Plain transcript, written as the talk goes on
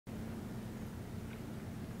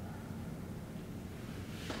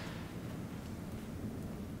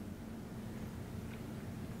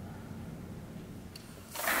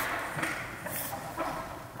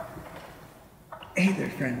Hey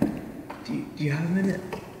there, friend. Do you have a minute?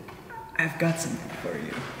 I've got something for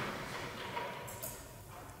you.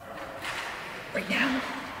 Right now?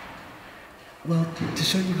 Well, to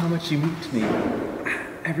show you how much you mean to me,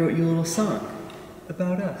 I wrote you a little song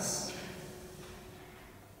about us.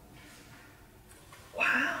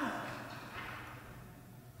 Wow.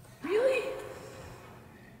 Really?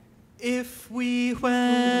 If we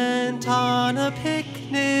went on a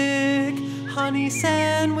picnic, honey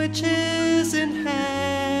sandwiches in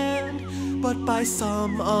hand, but by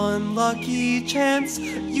some unlucky chance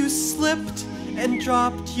you slipped and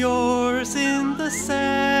dropped yours in the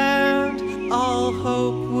sand, all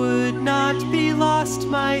hope would not be lost,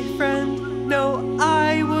 my friend. No,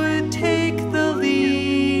 I would take the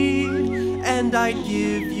lead, and I'd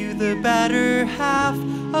give you the better half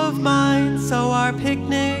of mine, so our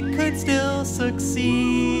picnic could still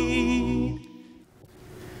succeed.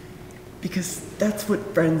 Because that's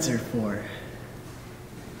what friends are for.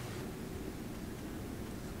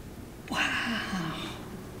 Wow.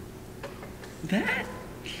 That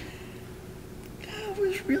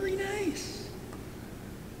was really nice.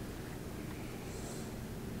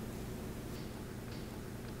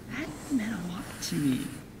 That meant a lot to me.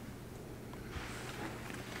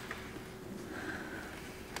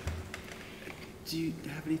 Do you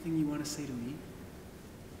have anything you want to say to me?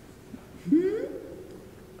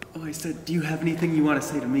 Oh, I said, do you have anything you want to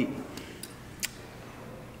say to me?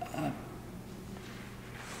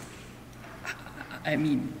 I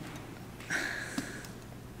mean,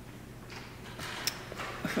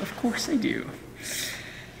 of course I do.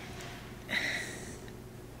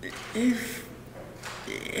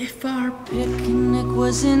 If our picnic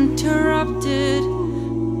was interrupted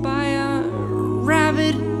by a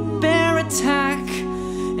rabid bear attack,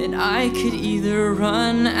 and I could either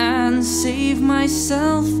run and save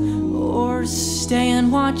myself or stay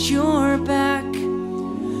and watch your back,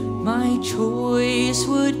 my choice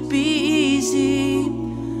would be easy.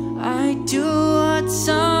 I'd do what's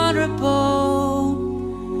honorable,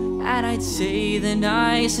 and I'd say the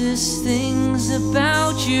nicest things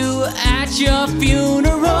about you at your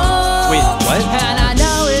funeral. Wait, what? And I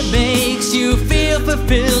know it makes you feel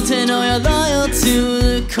fulfilled to know you're loyal to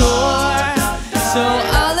the core, so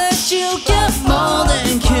I'll let you get mauled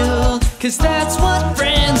and killed, 'cause that's what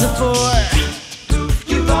friends are for.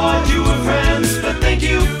 You thought you were friends, but thank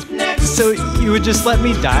you, next. So you would just let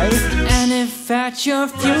me die? And if at your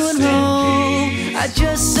funeral I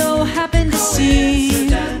just so happen to see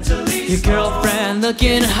your girlfriend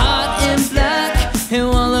looking hot in black and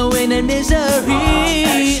wallowing in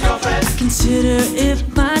misery, I consider it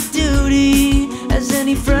my duty, as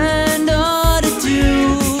any friend ought to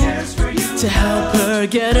do, to help her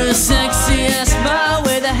get her sexy ass smile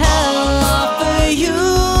with the hell off of you.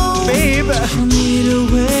 Babe! She'll need a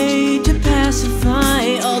way to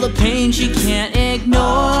pacify all the pain she can't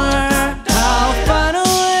ignore. I'll find a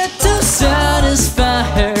way to satisfy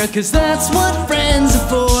her, 'cause that's what friends are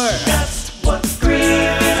for. That's what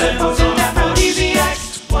friends are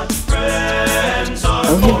aphrodisiacs. What friends are I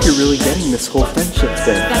don't think you're really getting this whole friendship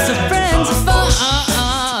thing. That's what friends are for.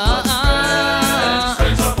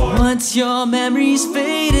 Once your memory's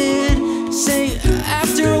faded, say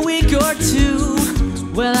after a week or two,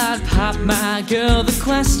 well, I'd pop my girl the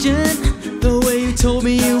question, the way you told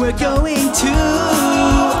me you were going to.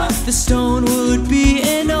 The stone would be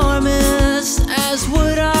enormous, as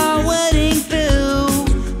would our wedding bill,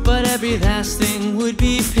 but every last thing would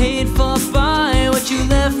be paid for by what you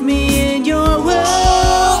left me in your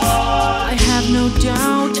will. I have no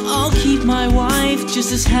doubt I'll keep my wife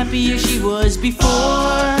just as happy as she was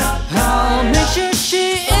before. I'll make sure she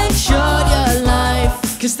enjoyed your life,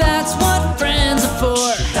 'cause that's what friends are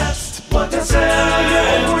for. That's what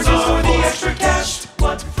friends are for. The extra cash.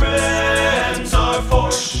 What friends are for.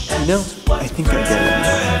 You know, I think I get it.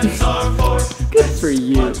 Friends are for. Good for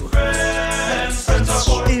you. Friends are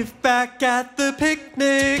for. If back at the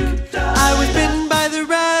picnic I was bitten by the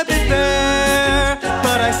rabbit bear,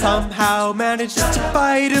 but I somehow managed to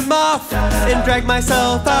fight him off and drag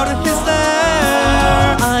myself out of his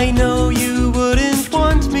lair, I know you wouldn't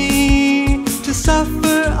want me to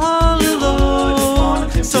suffer all alone,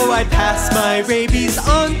 so I'd pass my rabies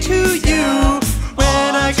on to you when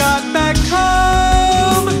I got back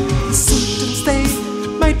home. The symptoms, they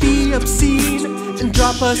might be obscene and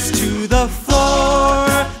drop us to the floor,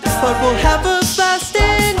 but we'll have a blast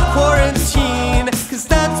in quarantine, 'cause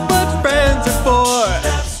that's what friends are for.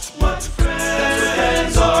 That's what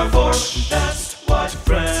friends are for. That's what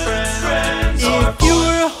friends are for. If you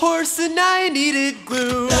were a horse and I needed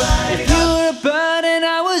glue, If you were a bird and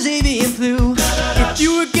I was avian flu, if you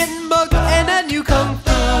were getting mugged and I knew kung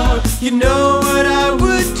fu, you know what I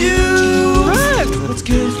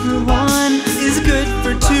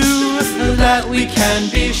can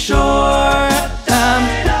be sure I'm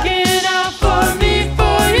looking out for me,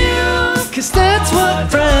 for you. 'Cause that's what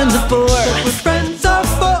friends are for. That's what friends are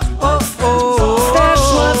for. That's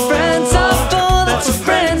what friends are for. That's what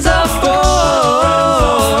friends are for.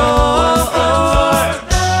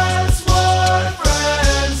 That's what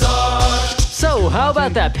friends are. So, how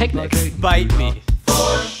about that picnic? Bite me.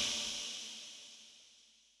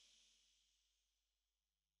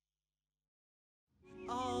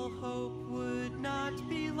 All hope would not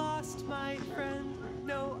be lost, my friend.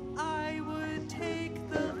 No, I would take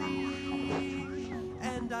the lead,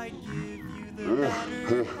 and I'd give you the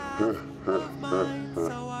better half of mine,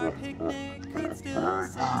 so our picnic could still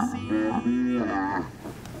succeed.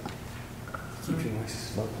 Keep your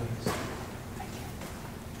voices low, please.